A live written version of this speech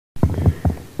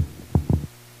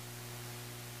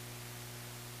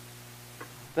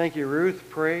Thank you, Ruth.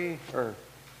 Pray. Where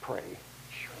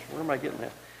am I getting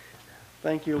that?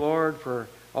 Thank you, Lord, for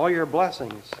all your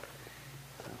blessings,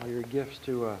 all your gifts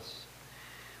to us.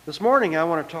 This morning I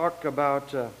want to talk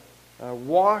about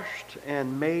washed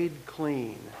and made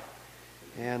clean,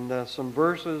 and some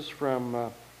verses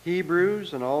from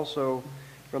Hebrews and also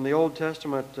from the Old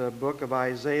Testament book of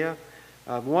Isaiah.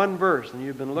 One verse, and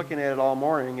you've been looking at it all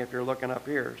morning if you're looking up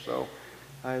here. So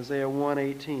Isaiah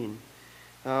 1:18.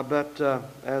 But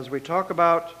as we talk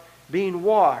about being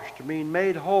washed, being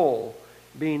made whole,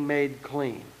 being made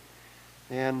clean.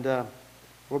 And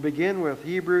we'll begin with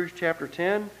Hebrews chapter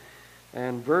 10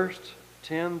 and verse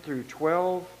 10 through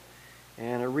 12.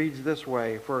 And it reads this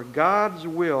way: For God's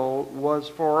will was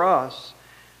for us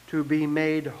to be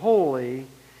made holy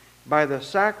by the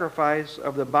sacrifice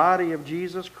of the body of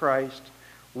Jesus Christ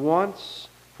once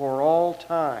for all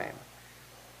time.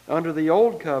 Under the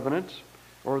Old Covenant,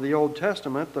 or the Old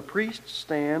Testament, the priest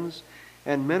stands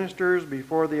and ministers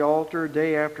before the altar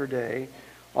day after day,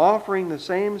 offering the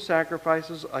same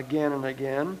sacrifices again and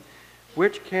again,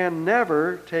 which can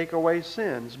never take away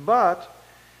sins. But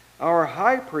our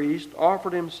high priest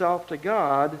offered himself to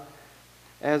God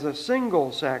as a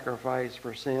single sacrifice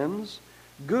for sins,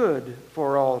 good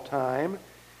for all time.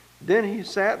 Then he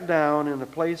sat down in the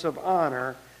place of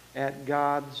honor at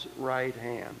God's right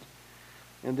hand.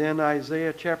 And then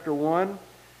Isaiah chapter 1,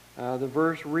 the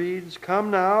verse reads,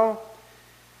 Come now,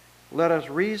 let us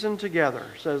reason together,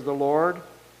 says the Lord.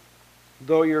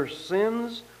 Though your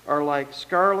sins are like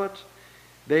scarlet,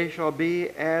 they shall be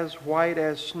as white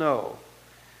as snow.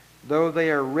 Though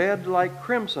they are red like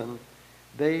crimson,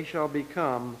 they shall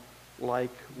become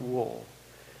like wool.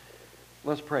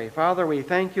 Let's pray. Father, we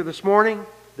thank you this morning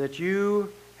that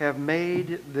you have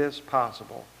made this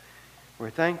possible.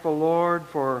 We're thankful, Lord,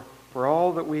 for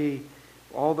all that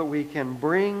we can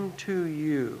bring to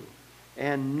you,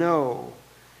 and know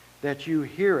that you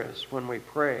hear us when we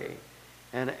pray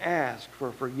and ask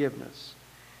for forgiveness,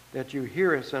 that you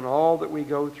hear us in all that we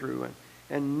go through,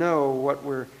 and know what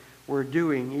we're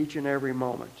doing each and every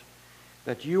moment,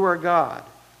 that you are God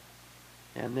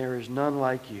and there is none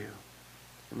like you,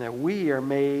 and that we are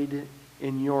made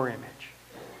in your image,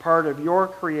 part of your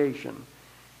creation,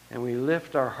 and we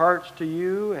lift our hearts to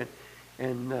you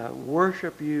and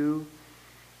worship you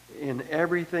in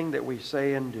everything that we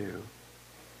say and do.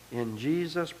 In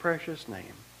Jesus' precious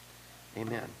name,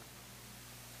 amen.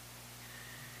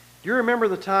 Do you remember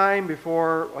the time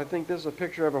before, I think this is a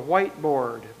picture of a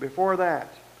whiteboard, before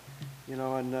that,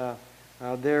 and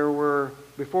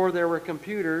before there were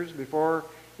computers, before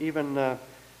even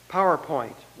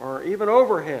PowerPoint or even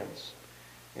overheads,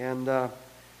 and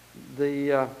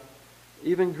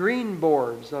even green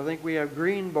boards. I think we have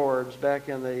green boards back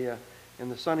in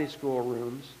the Sunday school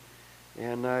rooms.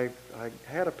 And I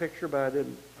had a picture, but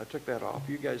I took that off.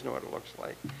 You guys know what it looks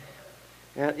like.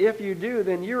 And if you do,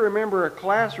 then you remember a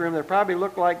classroom that probably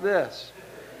looked like this.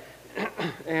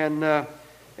 And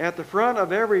at the front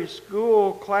of every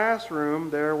school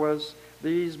classroom, there was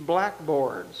these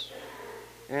blackboards.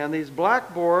 And these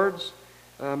blackboards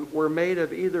were made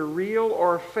of either real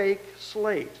or fake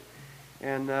slate.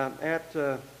 And at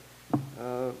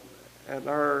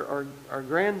our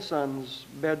grandson's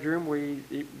bedroom, we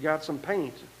got some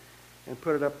paint and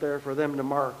put it up there for them to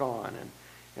mark on.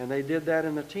 And they did that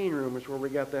in the teen room, is where we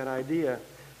got that idea,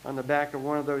 on the back of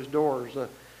one of those doors.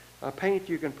 A paint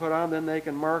you can put on, then they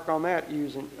can mark on that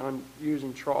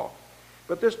using chalk.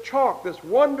 But this chalk, this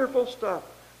wonderful stuff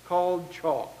called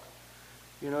chalk,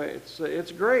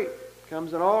 it's great. It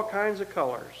comes in all kinds of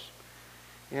colors.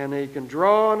 And you can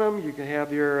draw on them. You can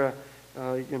have your...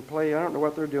 you can play, I don't know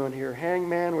what they're doing here,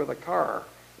 hangman with a car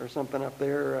or something up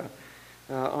there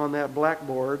on that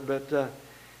blackboard. But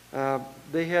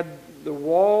they had the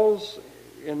walls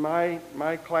in my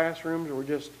classrooms were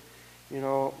just,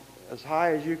 as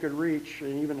high as you could reach,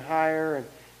 and even higher, and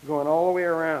going all the way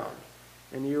around.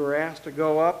 And you were asked to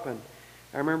go up. And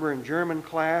I remember in German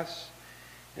class,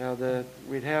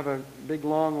 we'd have a big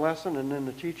long lesson, and then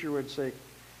the teacher would say,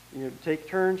 take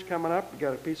turns coming up. You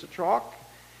got a piece of chalk.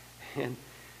 And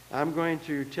I'm going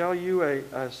to tell you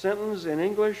a sentence in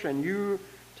English, and you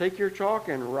take your chalk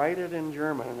and write it in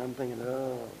German. And I'm thinking,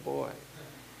 oh, boy.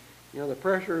 The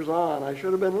pressure's on. I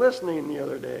should have been listening the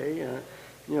other day,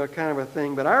 kind of a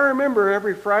thing. But I remember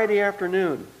every Friday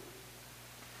afternoon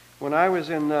when I was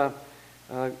in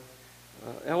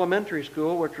elementary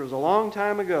school, which was a long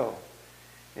time ago.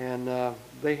 And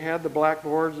they had the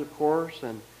blackboards, of course,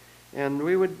 and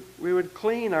we would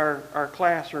clean our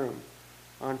classroom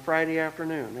on Friday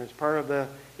afternoon as part of the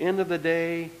end of the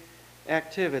day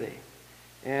activity.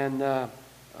 And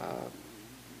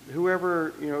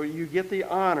whoever, you get the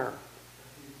honor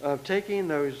of taking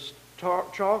those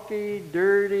chalky,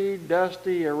 dirty,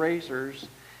 dusty erasers,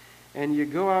 and you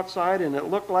go outside and it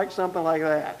looked like something like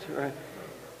that, right?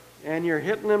 And you're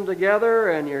hitting them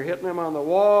together, and you're hitting them on the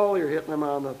wall, you're hitting them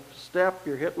on the step,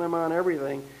 you're hitting them on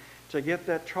everything to get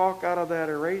that chalk out of that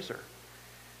eraser.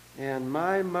 And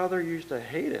my mother used to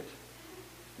hate it,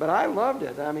 but I loved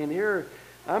it. I mean, here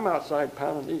I'm outside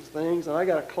pounding these things, and I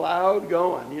got a cloud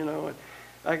going, and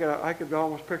I could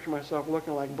almost picture myself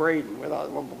looking like Braden without,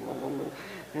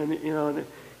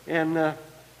 and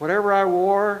whatever I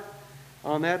wore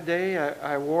on that day,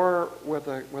 I wore with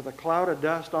a cloud of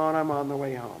dust on them on the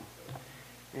way home.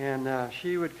 And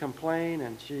she would complain,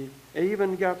 and she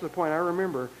even got to the point, I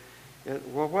remember,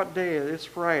 well, what day? It's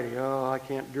Friday. Oh, I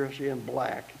can't dress you in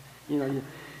black.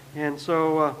 And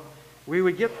so we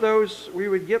would get those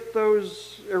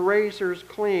erasers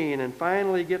clean, and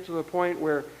finally get to the point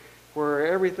where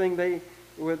everything they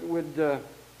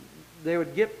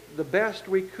would get the best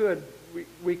we could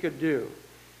do.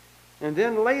 And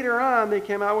then later on, they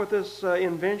came out with this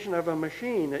invention of a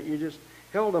machine that you just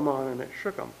held them on and it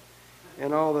shook them.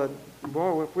 And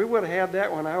if we would have had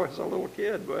that when I was a little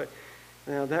kid, but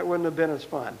that wouldn't have been as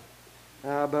fun.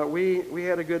 But we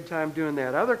had a good time doing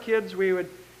that. Other kids,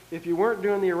 if you weren't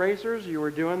doing the erasers, you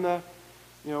were doing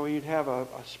you'd have a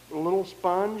little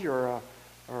sponge or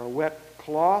a wet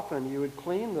cloth, and you would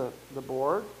clean the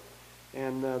board.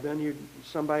 And then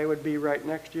somebody would be right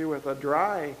next to you with a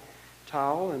dry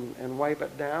towel and wipe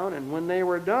it down. And when they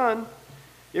were done,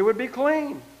 it would be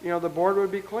clean. The board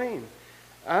would be clean.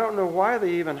 I don't know why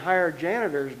they even hired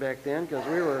janitors back then, because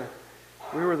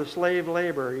we were the slave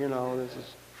labor. This is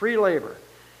free labor.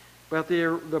 But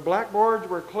the blackboards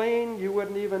were clean. You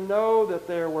wouldn't even know that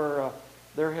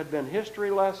there had been history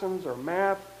lessons or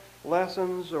math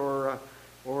lessons or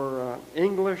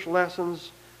English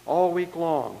lessons all week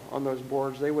long on those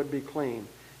boards. They would be clean.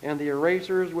 And the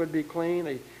erasers would be clean.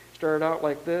 They started out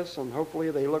like this, and hopefully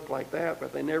they looked like that,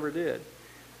 but they never did.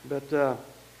 But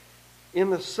in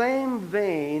the same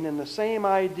vein, in the same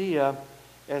idea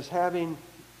as having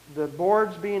the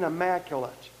boards being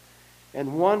immaculate,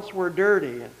 and once were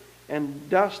dirty and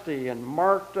dusty and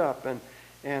marked up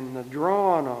and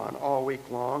drawn on all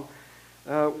week long,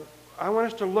 I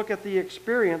want us to look at the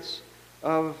experience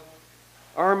of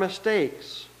our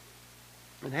mistakes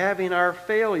and having our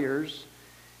failures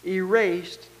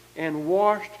erased and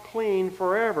washed clean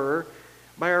forever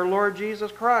by our Lord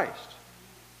Jesus Christ.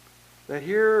 That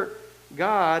here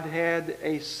God had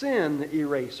a sin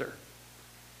eraser,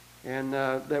 and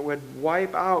that would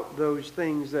wipe out those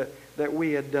things that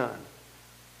we had done.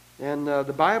 And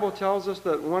the Bible tells us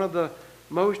that one of the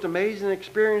most amazing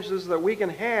experiences that we can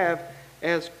have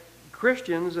as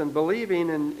Christians and believing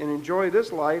and enjoy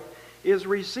this life is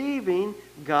receiving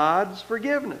God's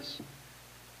forgiveness.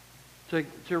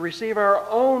 To receive our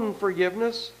own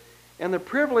forgiveness and the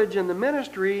privilege and the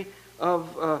ministry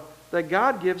of that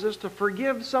God gives us to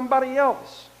forgive somebody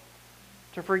else,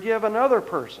 to forgive another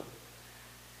person.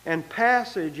 And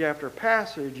passage after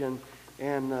passage,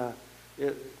 and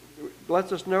it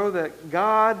lets us know that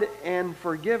God and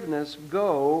forgiveness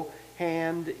go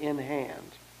hand in hand.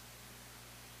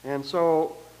 And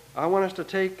so I want us to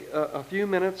take a few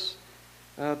minutes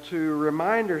to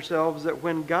remind ourselves that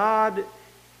when God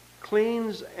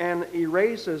cleans and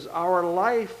erases our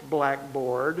life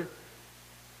blackboard,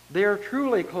 they are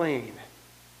truly clean.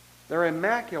 They're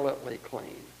immaculately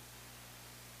clean.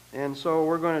 And so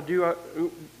we're going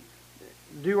to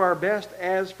do our best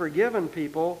as forgiven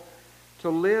people to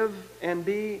live and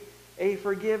be a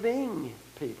forgiving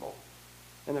people.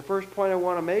 And the first point I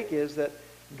want to make is that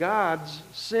God's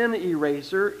sin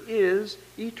eraser is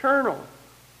eternal.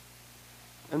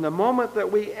 And the moment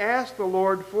that we ask the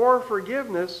Lord for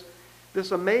forgiveness,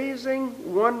 this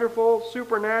amazing, wonderful,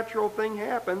 supernatural thing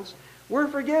happens. We're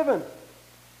forgiven.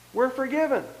 We're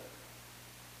forgiven.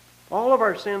 All of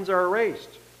our sins are erased.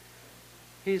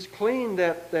 He's cleaned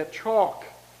that chalk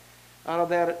out of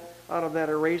that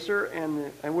eraser,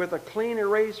 and with a clean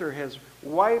eraser has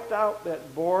wiped out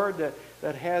that board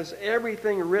that has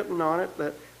everything written on it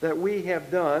that we have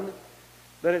done,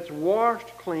 that it's washed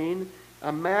clean,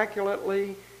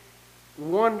 immaculately,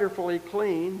 wonderfully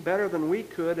clean, better than we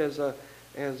could as 4th,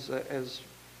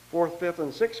 5th,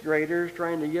 and 6th graders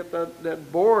trying to get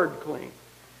that board clean.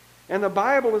 And the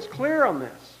Bible is clear on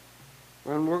this.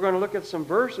 And we're going to look at some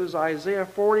verses. Isaiah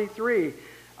 43.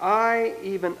 I,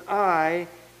 even I,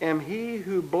 am he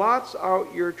who blots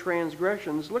out your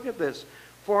transgressions. Look at this.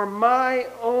 For my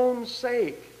own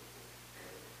sake.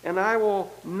 And I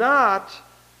will not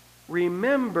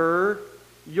remember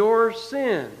your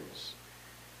sins.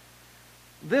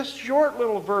 This short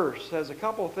little verse has a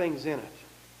couple of things in it.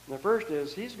 The first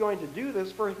is he's going to do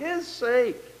this for his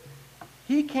sake.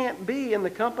 He can't be in the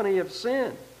company of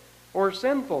sin or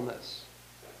sinfulness.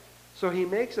 So he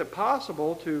makes it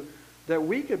possible that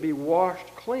we could be washed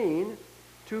clean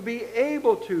to be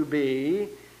able to be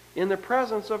in the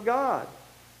presence of God.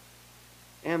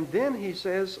 And then he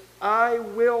says, I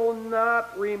will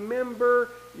not remember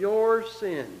your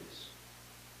sins.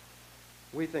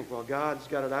 We think, well, God's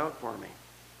got it out for me.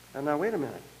 And now, wait a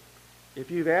minute.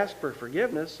 If you've asked for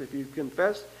forgiveness, if you've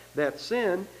confessed that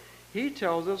sin, he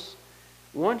tells us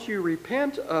once you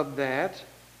repent of that,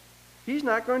 he's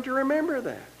not going to remember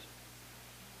that.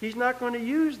 He's not going to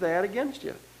use that against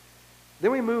you.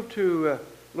 Then we move to a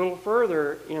little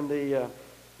further in the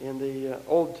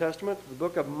Old Testament, the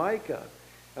book of Micah,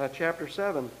 chapter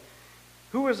 7.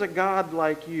 Who is a God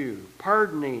like you,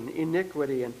 pardoning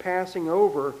iniquity and passing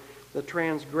over the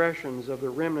transgressions of the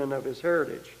remnant of his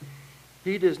heritage?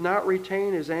 He does not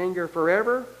retain his anger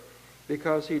forever,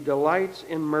 because he delights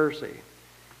in mercy.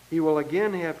 He will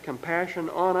again have compassion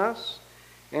on us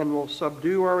and will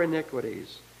subdue our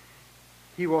iniquities.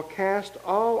 He will cast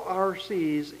all our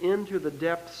sins into the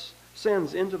depths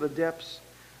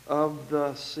of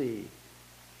the sea,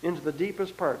 into the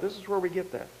deepest part. This is where we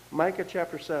get that. Micah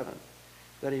chapter 7,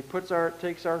 that he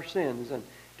takes our sins and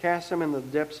casts them in the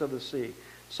depths of the sea.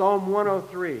 Psalm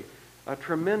 103, a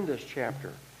tremendous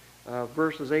chapter,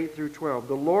 verses 8 through 12.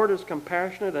 The Lord is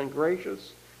compassionate and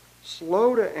gracious,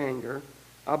 slow to anger,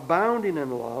 abounding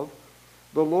in love.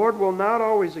 The Lord will not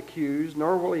always accuse,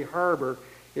 nor will he harbor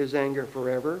his anger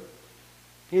forever.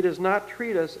 He does not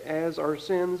treat us as our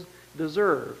sins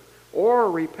deserve, or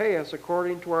repay us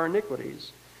according to our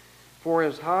iniquities. For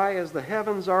as high as the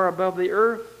heavens are above the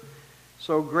earth,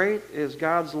 so great is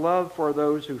God's love for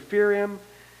those who fear him.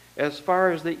 As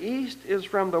far as the east is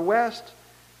from the west,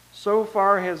 so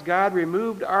far has God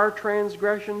removed our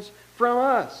transgressions from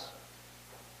us.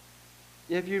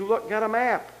 If you got a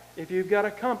map, if you've got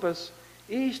a compass,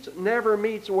 east never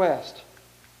meets west.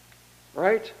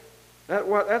 Right?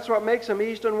 That's what makes them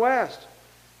east and west.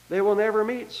 They will never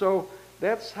meet. So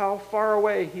that's how far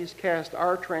away he's cast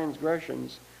our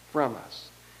transgressions from us.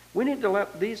 We need to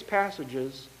let these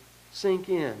passages sink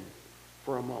in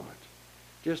for a moment.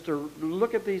 Just to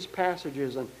look at these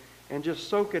passages and just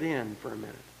soak it in for a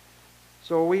minute.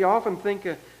 So we often think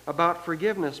about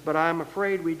forgiveness, but I'm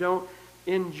afraid we don't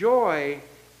enjoy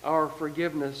our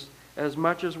forgiveness as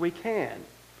much as we can,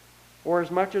 or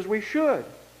as much as we should.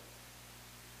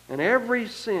 And every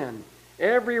sin,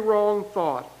 every wrong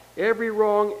thought, every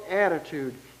wrong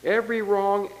attitude, every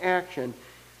wrong action,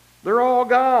 they're all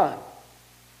gone.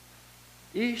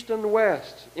 East and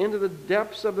west, into the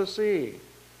depths of the sea.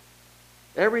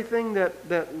 Everything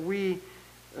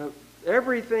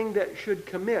everything that should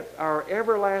commit our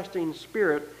everlasting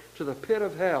spirit to the pit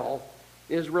of hell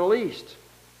is released,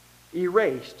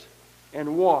 erased,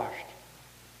 and washed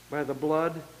by the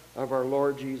blood of our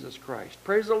Lord Jesus Christ.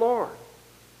 Praise the Lord.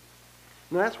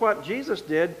 And that's what Jesus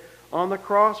did on the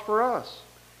cross for us.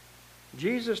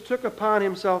 Jesus took upon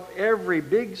himself every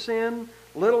big sin,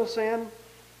 little sin,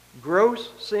 gross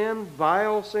sin,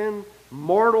 vile sin,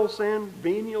 mortal sin,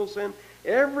 venial sin,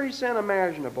 every sin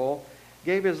imaginable,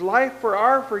 gave his life for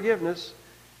our forgiveness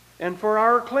and for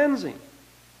our cleansing.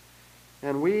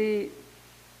 And we're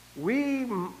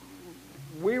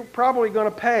probably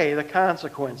going to pay the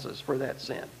consequences for that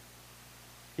sin.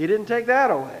 He didn't take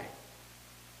that away.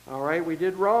 All right, we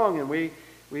did wrong, and we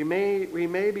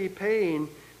may be paying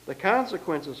the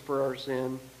consequences for our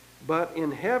sin, but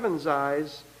in heaven's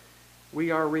eyes,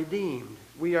 we are redeemed,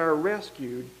 we are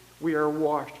rescued, we are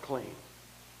washed clean.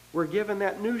 We're given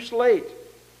that new slate.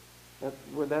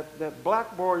 That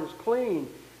blackboard is clean.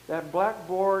 That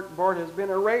blackboard has been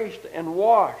erased and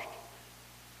washed.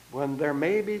 When there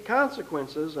may be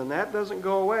consequences, and that doesn't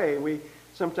go away, we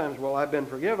sometimes, well, I've been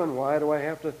forgiven. Why do I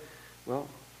have to? Well,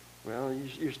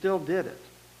 you still did it.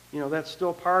 That's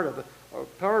still part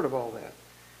of all that.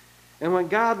 And when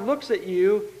God looks at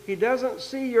you, he doesn't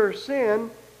see your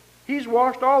sin. He's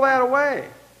washed all that away.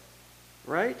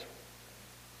 Right?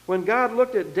 When God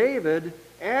looked at David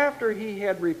after he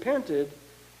had repented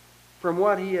from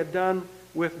what he had done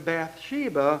with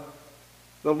Bathsheba,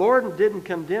 the Lord didn't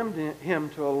condemn him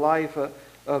to a life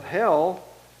of hell.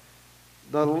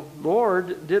 The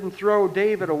Lord didn't throw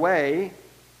David away.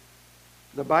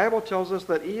 The Bible tells us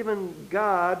that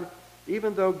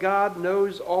even though God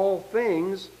knows all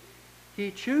things, he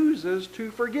chooses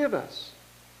to forgive us.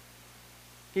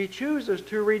 He chooses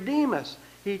to redeem us.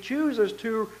 He chooses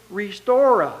to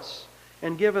restore us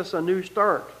and give us a new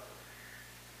start.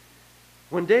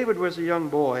 When David was a young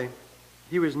boy,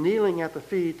 he was kneeling at the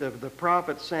feet of the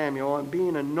prophet Samuel and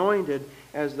being anointed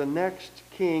as the next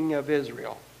king of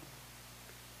Israel.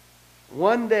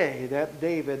 One day, that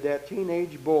David, that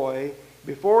teenage boy,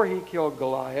 before he killed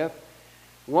Goliath,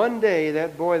 one day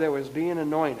that boy that was being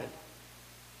anointed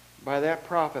by that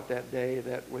prophet that day,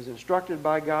 that was instructed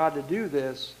by God to do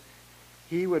this,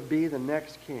 he would be the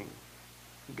next king.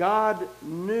 God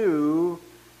knew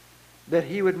that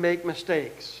he would make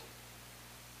mistakes.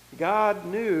 God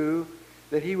knew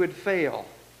that he would fail,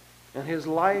 and his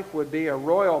life would be a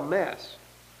royal mess.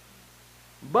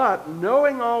 But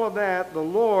knowing all of that, the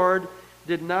Lord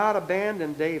did not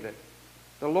abandon David.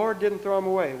 The Lord didn't throw him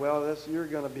away. Well, you're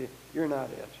not it.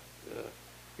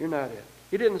 You're not it.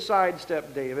 He didn't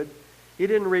sidestep David. He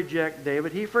didn't reject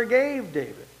David. He forgave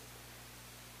David.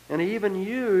 And he even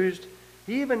used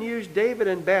David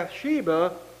and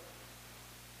Bathsheba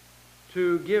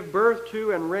to give birth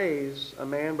to and raise a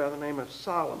man by the name of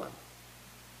Solomon,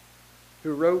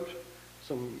 who wrote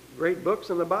some great books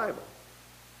in the Bible.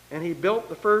 And he built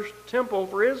the first temple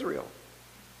for Israel.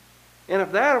 And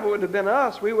if that would have been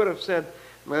us, we would have said,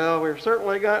 well, we're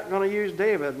certainly not going to use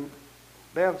David.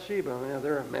 Bathsheba,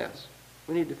 they're a mess.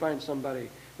 We need to find somebody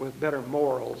with better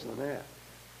morals than that.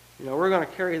 We're going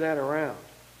to carry that around.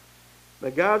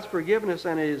 But God's forgiveness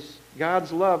and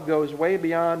God's love goes way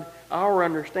beyond our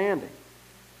understanding.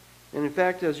 And in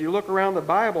fact, as you look around the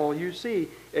Bible, you see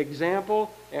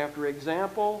example after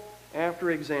example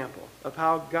after example of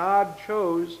how God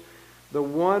chose the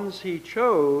ones he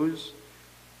chose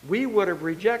we would have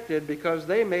rejected because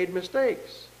they made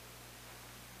mistakes.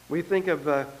 We think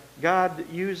of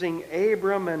God using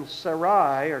Abram and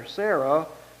Sarah,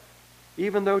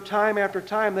 even though time after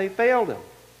time they failed him.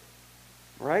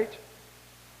 Right?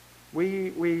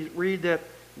 We read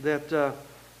that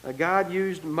God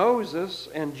used Moses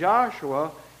and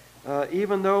Joshua,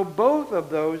 even though both of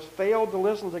those failed to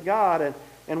listen to God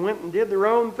and went and did their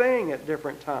own thing at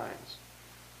different times,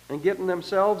 and getting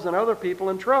themselves and other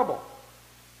people in trouble.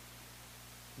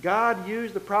 God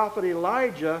used the prophet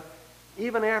Elijah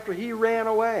even after he ran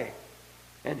away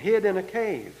and hid in a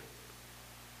cave.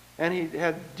 And he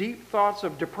had deep thoughts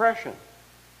of depression.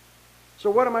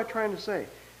 So what am I trying to say?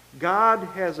 God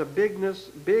has a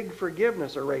big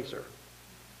forgiveness eraser.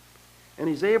 And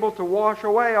he's able to wash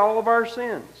away all of our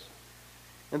sins.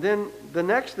 And then the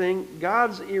next thing,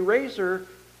 God's eraser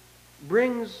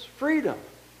brings freedom.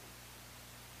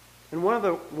 And one of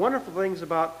the wonderful things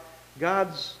about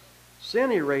God's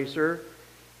sin eraser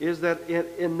is that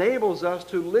it enables us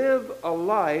to live a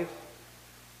life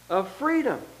of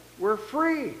freedom. We're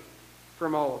free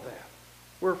from all of that.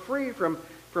 We're free from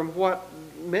what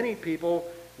many people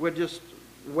would just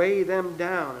weigh them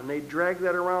down, and they drag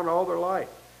that around all their life.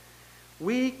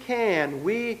 We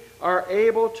are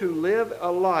able to live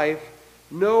a life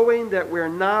knowing that we're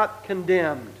not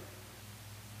condemned.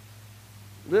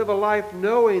 Live a life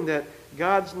knowing that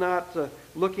God's not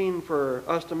looking for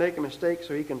us to make a mistake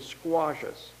so he can squash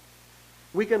us.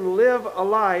 We can live a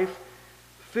life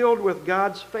filled with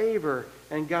God's favor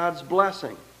and God's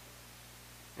blessing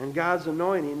and God's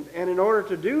anointing. And in order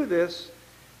to do this,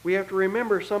 we have to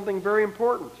remember something very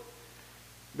important.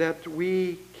 That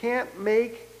we can't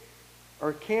make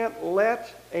or can't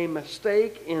let a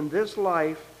mistake in this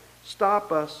life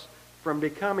stop us from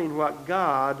becoming what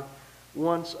God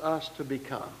wants us to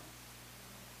become.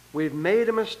 We've made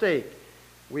a mistake.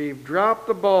 We've dropped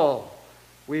the ball.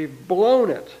 We've blown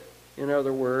it, in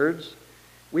other words.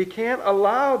 We can't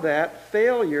allow that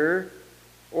failure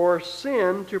or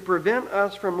sin to prevent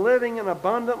us from living an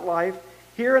abundant life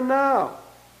here and now.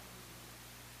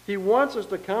 He wants us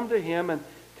to come to him and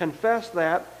confess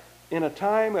that in a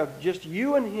time of just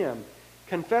you and him.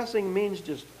 Confessing means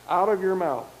just out of your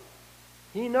mouth.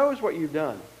 He knows what you've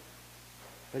done,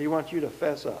 but he wants you to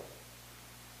fess up.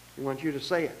 He wants you to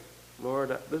say it.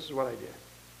 Lord, this is what I did.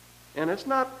 And it's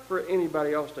not for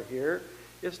anybody else to hear.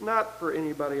 It's not for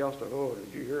anybody else to, oh,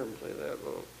 did you hear him say that?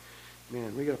 Oh,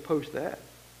 man, we got to post that.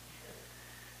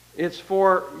 It's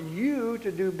for you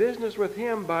to do business with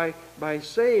him by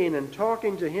saying and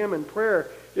talking to him in prayer,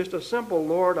 just a simple,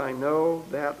 Lord, I know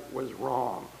that was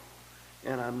wrong,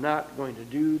 and I'm not going to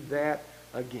do that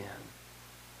again.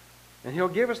 And he'll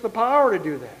give us the power to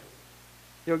do that.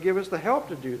 He'll give us the help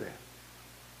to do that.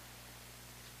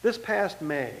 This past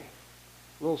May,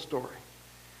 little story.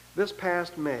 This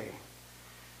past May,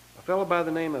 a fellow by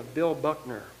the name of Bill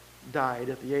Buckner died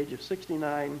at the age of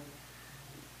 69.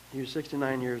 He was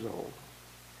 69 years old.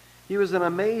 He was an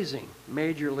amazing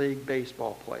Major League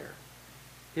Baseball player.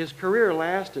 His career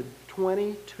lasted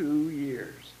 22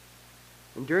 years.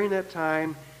 And during that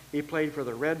time, he played for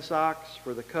the Red Sox,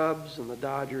 for the Cubs, and the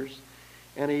Dodgers.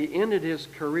 and he ended his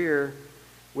career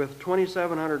with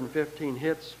 2,715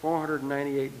 hits,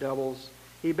 498 doubles.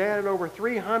 He batted over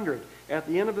 300 at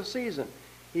the end of the season.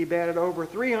 He batted over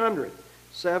 300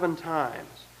 7 times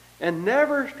and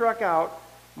never struck out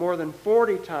more than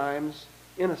 40 times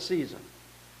in a season.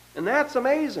 And that's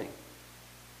amazing,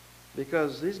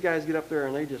 because these guys get up there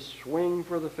and they just swing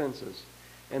for the fences.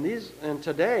 And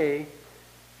today,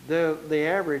 the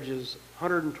average is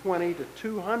 120 to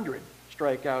 200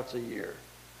 strikeouts a year.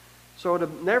 So to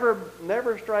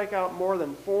never strike out more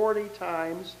than 40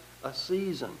 times a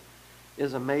season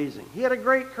is amazing. He had a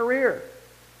great career.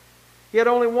 He had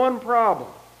only one problem.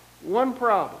 One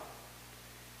problem.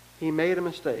 He made a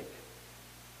mistake.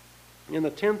 In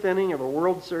the 10th inning of a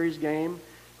World Series game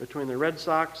between the Red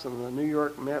Sox and the New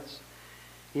York Mets,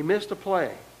 he missed a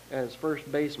play as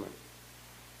first baseman,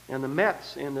 and the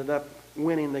Mets ended up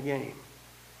winning the game.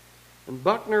 And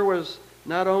Buckner was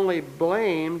not only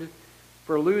blamed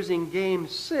for losing Game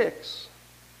 6,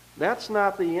 that's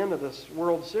not the end of this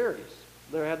World Series.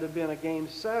 There had to have been a Game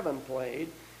 7 played,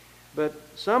 but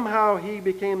somehow he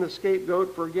became the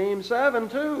scapegoat for Game 7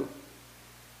 too,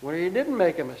 when he didn't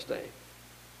make a mistake.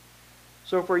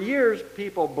 So for years,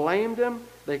 people blamed him,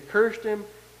 they cursed him,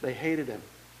 they hated him.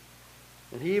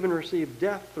 And he even received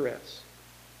death threats.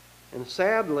 And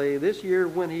sadly, this year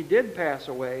when he did pass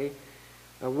away,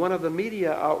 one of the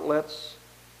media outlets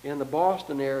in the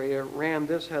Boston area ran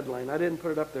this headline. I didn't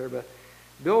put it up there, but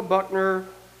Bill Buckner,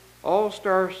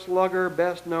 all-star slugger,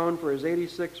 best known for his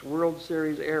 86 World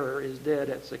Series error, is dead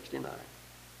at 69.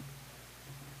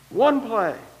 One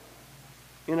play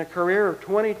in a career of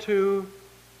 22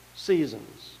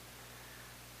 seasons,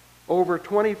 over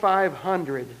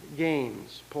 2,500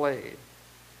 games played.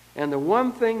 And the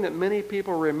one thing that many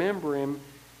people remember him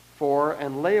for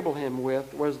and label him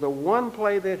with was the one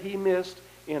play that he missed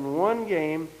in one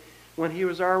game when he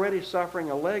was already suffering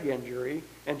a leg injury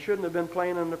and shouldn't have been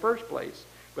playing in the first place.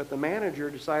 But the manager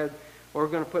decided, we're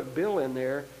going to put Bill in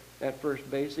there at first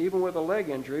base, even with a leg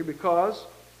injury, because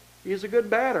he's a good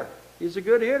batter. He's a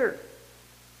good hitter.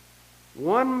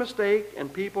 One mistake,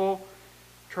 and people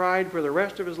tried for the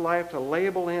rest of his life to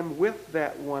label him with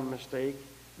that one mistake,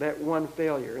 that one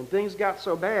failure. And things got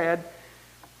so bad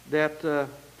that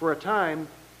for a time,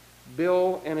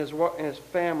 Bill and his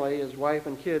family, his wife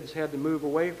and kids, had to move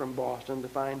away from Boston to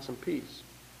find some peace.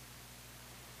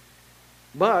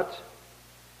 But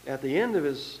at the end of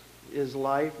his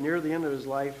life, near the end of his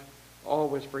life, all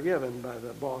was forgiven by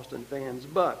the Boston fans.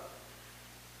 But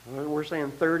we're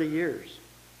saying 30 years.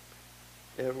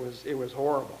 It was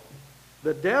horrible.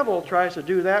 The devil tries to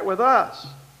do that with us.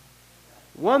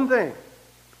 One thing.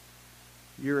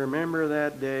 You remember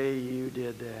that day you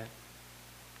did that.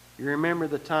 You remember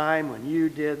the time when you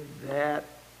did that.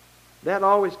 That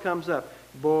always comes up.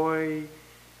 Boy,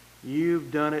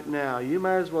 you've done it now. You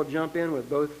might as well jump in with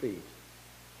both feet.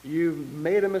 You've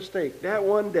made a mistake. That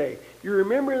one day. You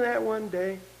remember that one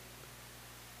day?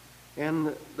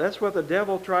 And that's what the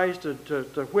devil tries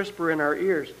to whisper in our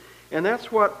ears. And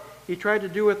that's what he tried to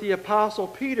do with the Apostle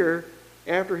Peter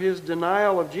after his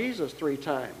denial of Jesus 3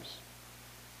 times.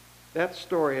 That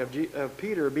story of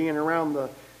Peter being around the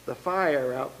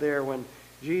fire out there when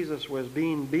Jesus was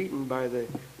being beaten by the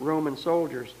Roman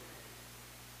soldiers.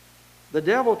 The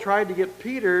devil tried to get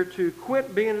Peter to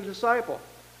quit being a disciple.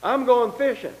 I'm going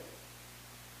fishing.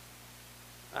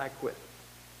 I quit.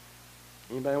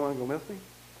 Anybody want to go with me?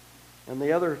 And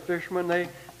the other fishermen,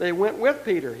 they went with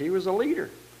Peter. He was a leader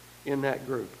in that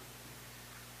group.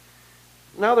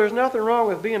 Now, there's nothing wrong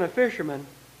with being a fisherman,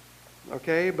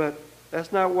 okay, but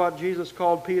that's not what Jesus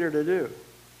called Peter to do.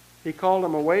 He called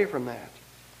him away from that.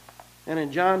 And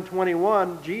in John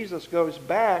 21, Jesus goes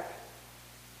back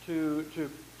to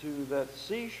that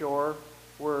seashore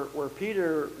where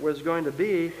Peter was going to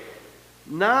be,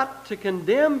 not to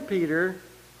condemn Peter.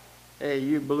 Hey,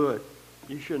 you blew it.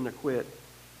 You shouldn't have quit.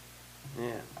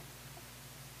 Yeah.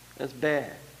 That's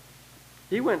bad.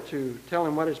 He went to tell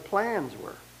him what his plans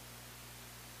were.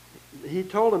 He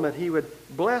told him that he would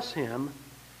bless him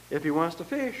if he wants to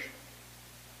fish.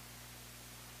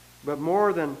 But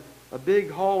more than a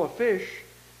big haul of fish,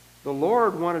 the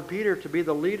Lord wanted Peter to be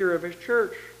the leader of his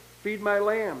church. Feed my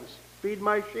lambs. Feed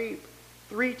my sheep.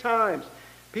 3 times.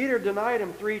 Peter denied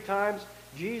him 3 times.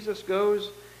 Jesus goes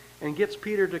and gets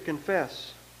Peter to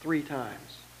confess 3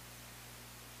 times.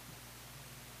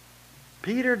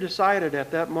 Peter decided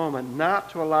at that moment not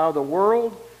to allow the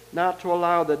world, not to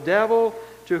allow the devil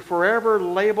to forever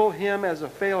label him as a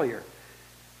failure.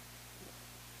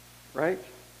 Right?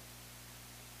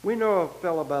 We know a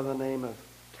fellow by the name of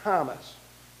Thomas.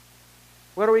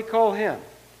 What do we call him?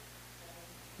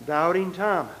 Doubting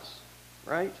Thomas.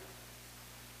 Right?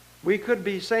 We could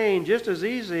be saying just as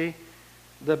easy,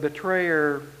 the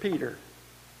betrayer Peter.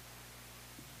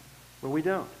 But we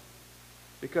don't.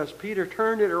 Because Peter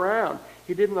turned it around.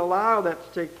 He didn't allow that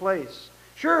to take place.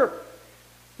 Sure,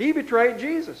 he betrayed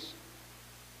Jesus.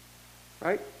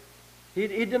 Right?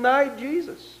 He denied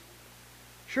Jesus.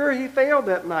 Sure, he failed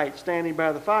that night standing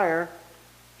by the fire.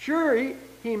 Sure,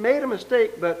 he made a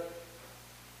mistake, but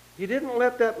he didn't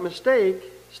let that mistake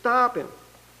stop him.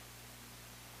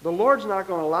 The Lord's not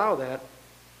going to allow that.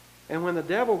 And when the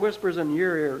devil whispers in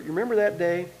your ear, you remember that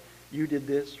day you did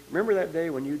this? Remember that day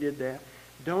when you did that?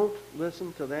 Don't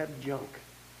listen to that junk,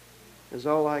 is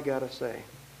all I got to say.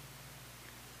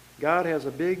 God has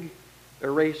a big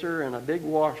eraser and a big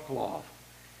washcloth,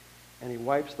 and he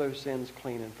wipes those sins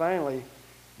clean. And finally,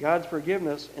 God's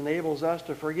forgiveness enables us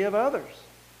to forgive others.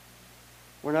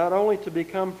 We're not only to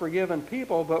become forgiven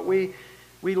people, but we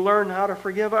learn how to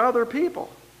forgive other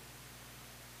people.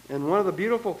 And one of the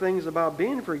beautiful things about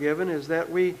being forgiven is that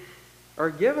we are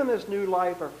given this new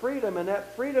life of freedom, and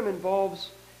that freedom involves,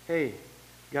 hey,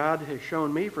 God has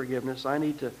shown me forgiveness. I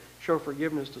need to show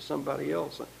forgiveness to somebody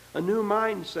else. A new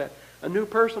mindset, a new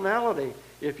personality,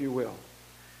 if you will.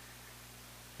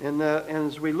 And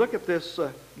as we look at this,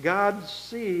 God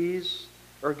sees,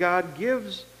 or God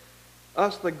gives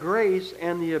us the grace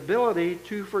and the ability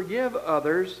to forgive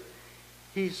others.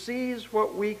 He sees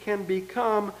what we can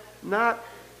become, not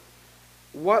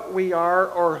what we are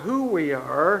or who we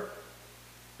are.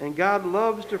 And God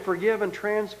loves to forgive and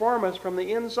transform us from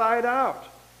the inside out.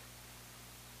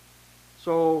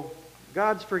 So,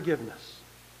 God's forgiveness.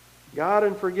 God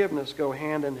and forgiveness go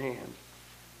hand in hand.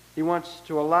 He wants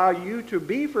to allow you to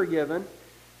be forgiven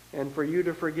and for you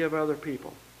to forgive other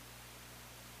people.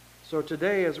 So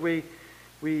today, as we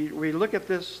look at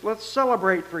this, let's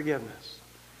celebrate forgiveness.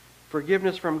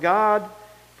 Forgiveness from God,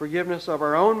 forgiveness of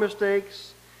our own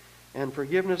mistakes, and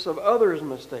forgiveness of others'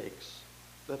 mistakes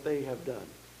that they have done.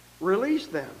 Release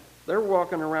them. They're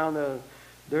walking around,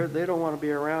 they don't want to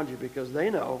be around you because they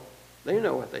know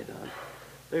what they've done.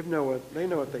 They know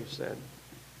what they've said.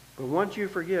 But once you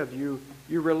forgive, you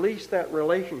release that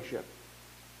relationship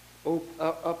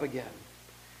up again.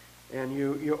 And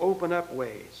you open up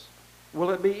ways.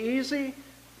 Will it be easy?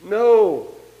 No.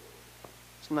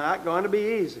 It's not going to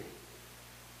be easy.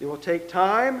 It will take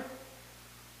time.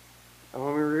 And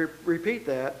when we repeat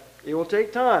that, it will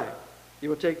take time. It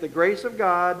will take the grace of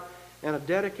God and a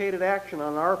dedicated action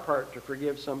on our part to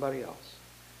forgive somebody else.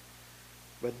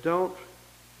 But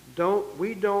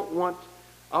we don't want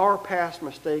our past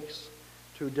mistakes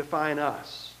to define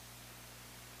us.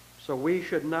 So we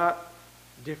should not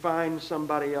define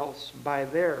somebody else by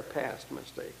their past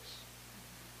mistakes.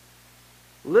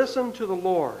 Listen to the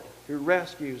Lord who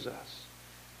rescues us.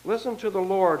 Listen to the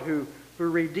Lord who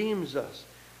redeems us.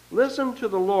 Listen to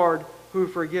the Lord who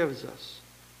forgives us.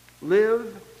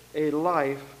 Live a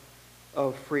life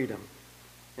of freedom.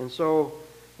 And so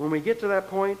when we get to that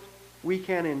point, we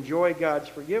can enjoy God's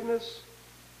forgiveness,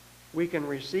 we can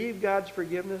receive God's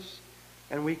forgiveness,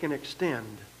 and we can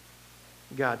extend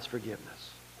God's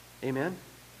forgiveness. Amen?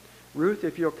 Ruth,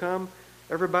 if you'll come.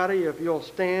 Everybody, if you'll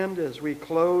stand as we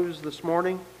close this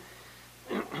morning.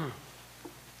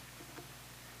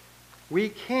 We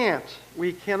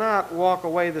cannot walk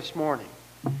away this morning.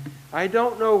 I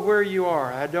don't know where you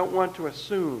are. I don't want to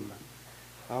assume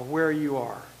where you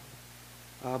are.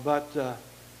 But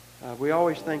we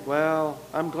always think, well,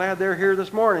 I'm glad they're here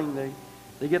this morning.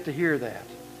 They get to hear that.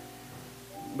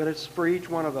 But it's for each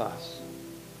one of us.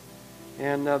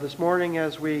 And this morning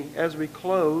as we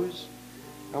close,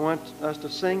 I want us to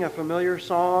sing a familiar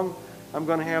song. I'm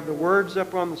going to have the words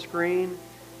up on the screen.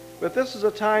 But this is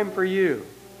a time for you.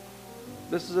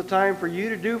 This is a time for you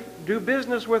to do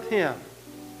business with Him.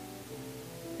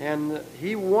 And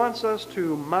He wants us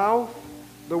to mouth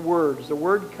the words. The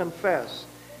word confess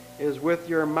is with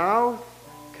your mouth,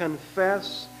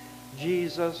 confess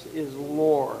Jesus is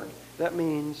Lord. That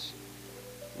means,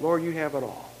 Lord, you have it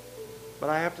all. But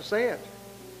I have to say it.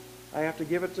 I have to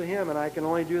give it to Him, and I can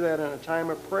only do that in a time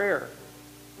of prayer.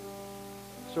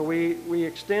 So we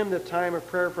extend the time of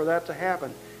prayer for that to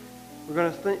happen. We're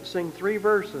going to sing 3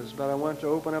 verses, but I want to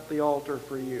open up the altar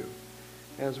for you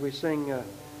as we sing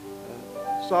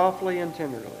softly and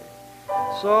tenderly.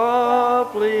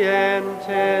 Softly and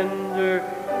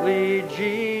tenderly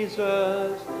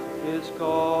Jesus is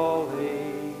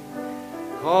calling,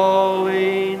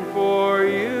 calling for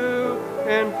you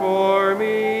and for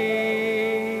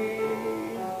me.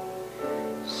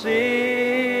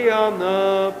 See on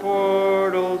the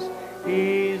portals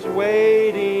He's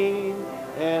waiting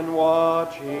and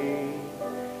watching,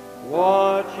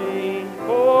 watching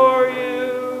for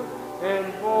you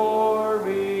and for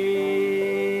me.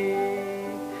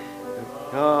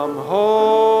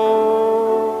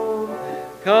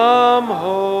 come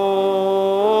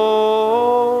home.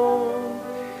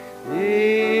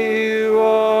 Ye who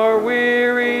are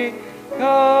weary,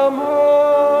 come home.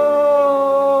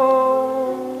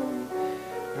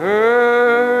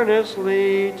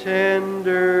 Earnestly,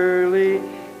 tenderly,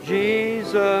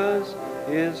 Jesus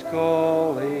is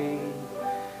calling,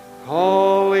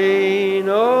 calling,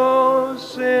 O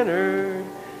sinner,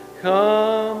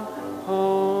 come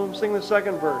home. Sing the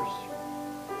second verse.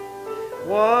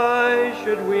 Why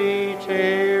should we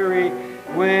tarry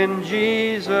when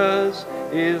Jesus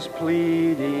is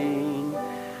pleading,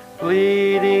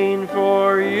 pleading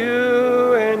for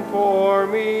you and for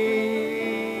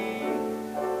me?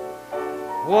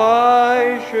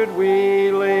 Why should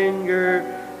we linger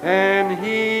and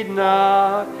heed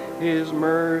not His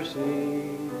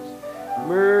mercies,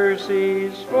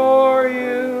 mercies for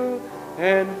you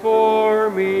and for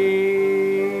me?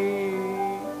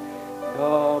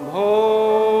 Come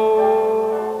home,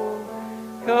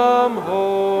 come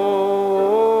home.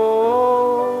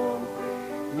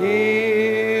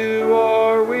 Ye who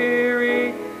are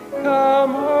weary,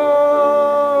 come home.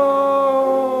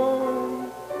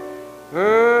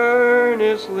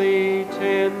 Earnestly,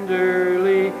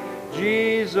 tenderly,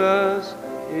 Jesus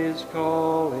is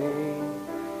calling,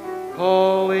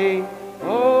 calling,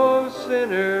 O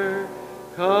sinner,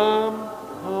 come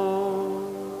home.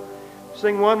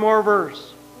 Sing one more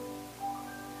verse.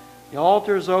 The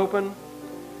altar is open.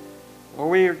 Or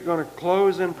we are going to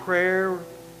close in prayer,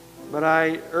 but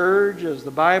I urge, as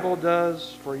the Bible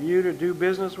does, for you to do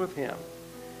business with Him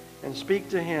and speak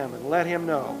to Him and let Him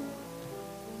know.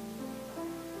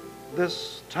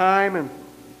 This time and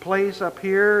place up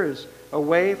here is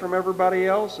away from everybody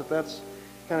else, if that's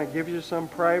kind of gives you some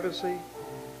privacy.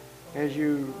 As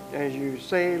you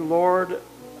say, Lord,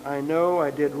 I know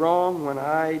I did wrong when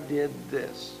I did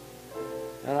this,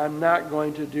 and I'm not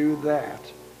going to do that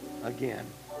again.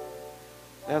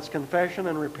 That's confession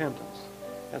and repentance.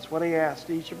 That's what He asked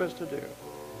each of us to do.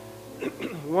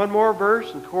 One more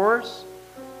verse and chorus,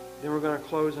 then we're going to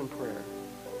close in prayer.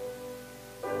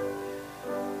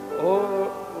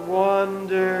 Oh,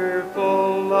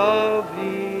 wonderful love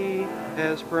He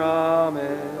has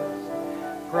promised,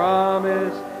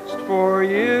 promised for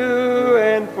you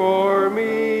and for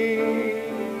me.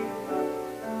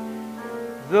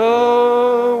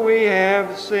 Though we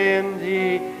have sinned,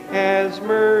 He has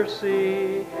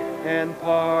mercy and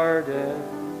pardon,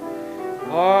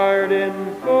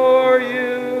 pardon for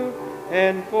you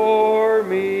and for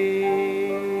me.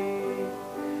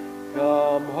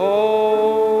 Come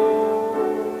home,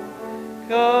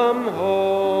 come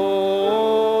home.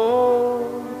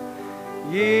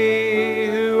 Ye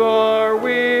who are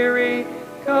weary,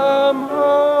 come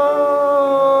home.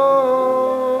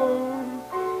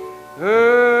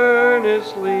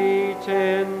 Earnestly,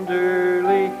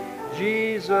 tenderly,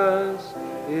 Jesus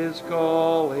is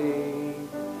calling,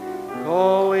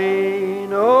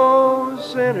 calling, O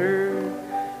sinner,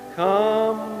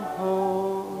 come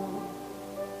home.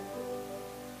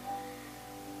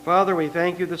 Father, we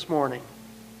thank you this morning.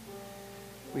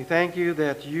 We thank you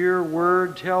that your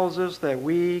word tells us that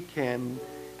we can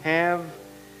have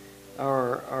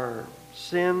our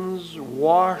sins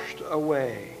washed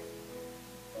away,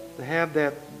 to have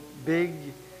that big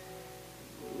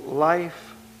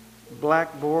life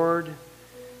blackboard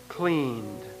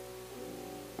cleaned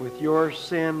with your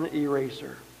sin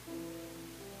eraser.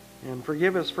 And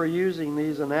forgive us for using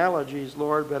these analogies,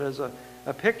 Lord, but as a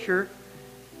picture,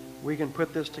 we can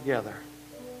put this together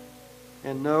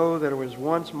and know that it was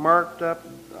once marked up.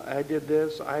 I did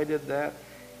this, I did that,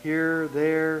 here,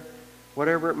 there,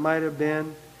 whatever it might have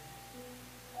been.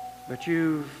 But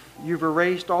you've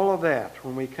erased all of that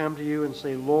when we come to you and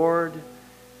say, Lord,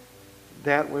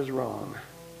 that was wrong.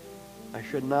 I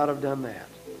should not have done that.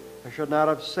 I should not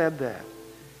have said that.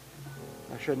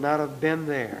 I should not have been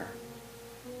there.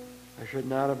 I should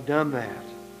not have done that.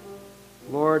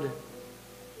 Lord,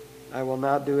 I will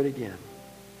not do it again.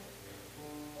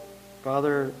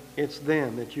 Father, it's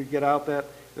then that you get out that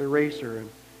eraser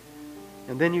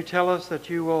and then you tell us that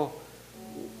you will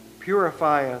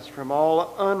purify us from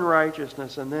all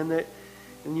unrighteousness, and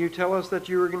you tell us that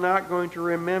you are not going to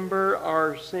remember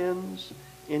our sins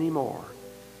anymore.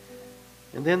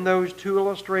 And then those two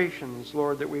illustrations,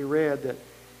 Lord, that we read, that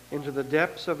into the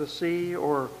depths of the sea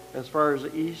or as far as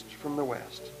the east from the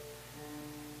west.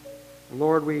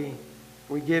 Lord, we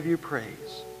give you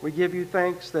praise. We give you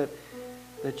thanks that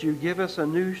you give us a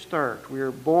new start. We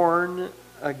are born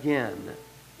again.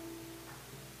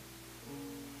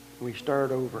 We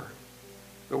start over.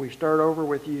 But we start over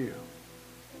with you.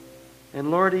 And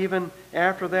Lord, even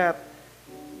after that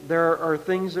there are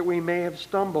things that we may have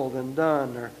stumbled and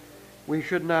done or we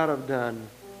should not have done.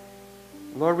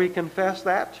 Lord, we confess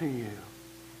that to you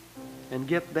and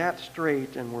get that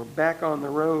straight, and we're back on the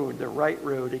road, the right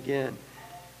road again.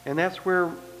 And that's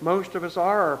where most of us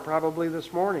are probably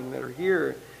this morning that are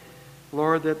here,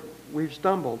 Lord, that we've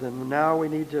stumbled, and now we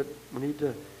need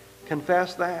to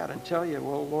confess that and tell you,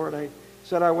 well, Lord, I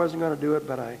said I wasn't going to do it,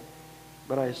 but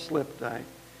I slipped.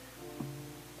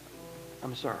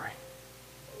 I'm sorry.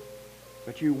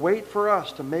 But you wait for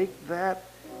us to make that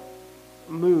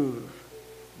move,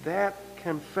 that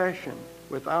confession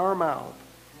with our mouth,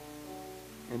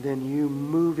 and then you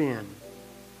move in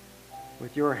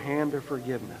with your hand of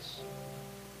forgiveness.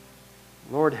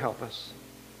 Lord, help us.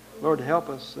 Lord, help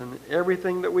us in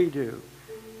everything that we do,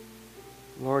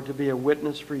 Lord, to be a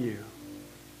witness for you.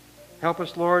 Help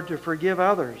us, Lord, to forgive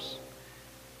others,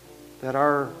 that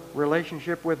our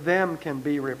relationship with them can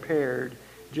be repaired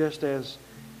just as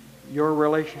your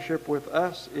relationship with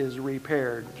us is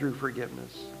repaired through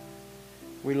forgiveness.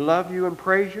 We love you and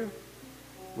praise you.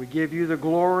 We give you the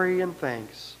glory and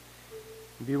thanks.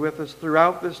 Be with us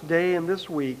throughout this day and this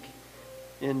week.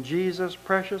 In Jesus'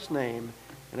 precious name.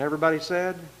 And everybody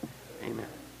said,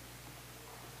 amen.